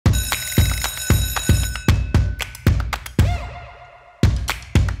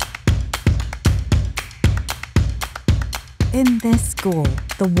In this school,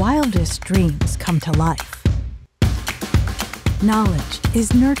 the wildest dreams come to life. Knowledge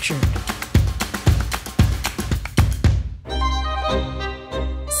is nurtured.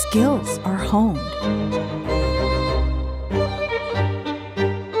 Skills are honed.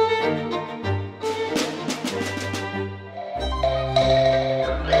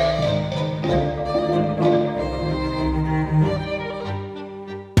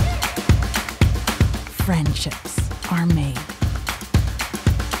 Friendships are made.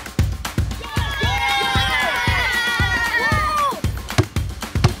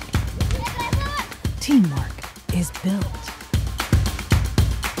 Teamwork is built.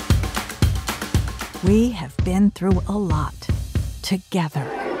 We have been through a lot together.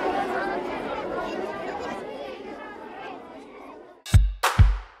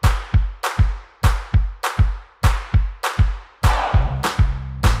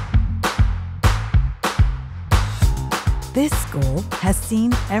 This school has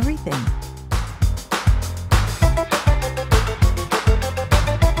seen everything.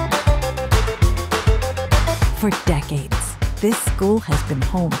 For decades, this school has been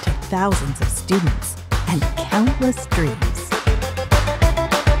home to thousands of students and countless dreams.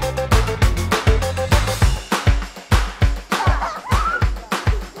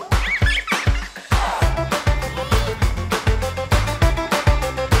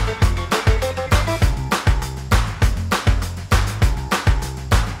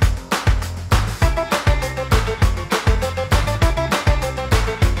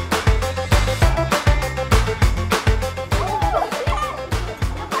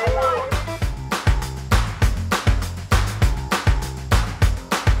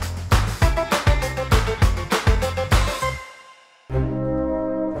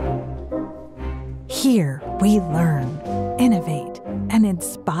 Here, we learn, innovate, and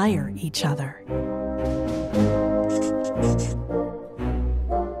inspire each other.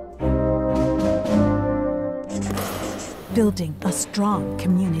 Building a strong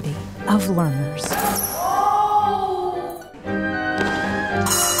community of learners.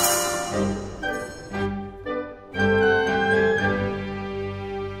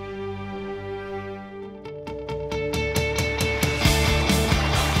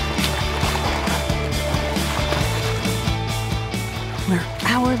 Where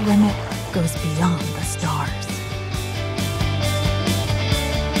our limit goes beyond the stars.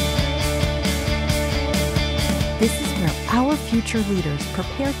 This is where our future leaders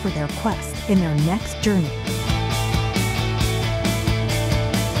prepare for their quest in their next journey.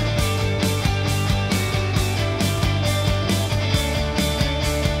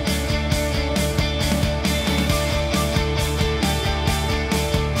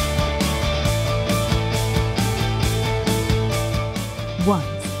 Ones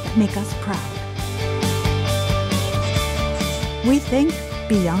that make us proud. We think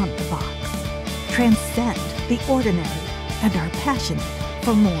beyond the box, transcend the ordinary, and are passionate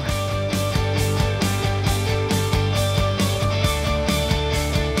for more.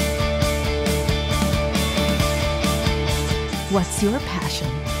 What's your passion?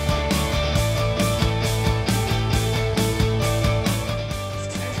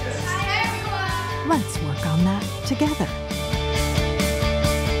 Hi, everyone! Let's work on that together.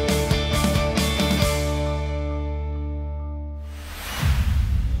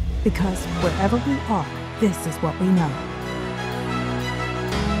 Because wherever we are, this is what we know.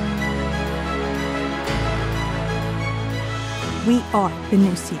 We are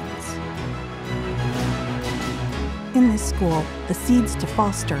BINUSIANs. In this school, the seeds to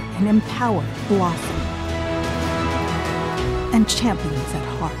foster and empower blossom. And champions at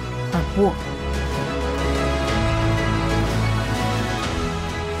heart are born.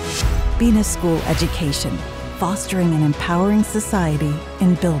 BINUS School Education, fostering and empowering society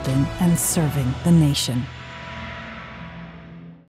in building and serving the nation.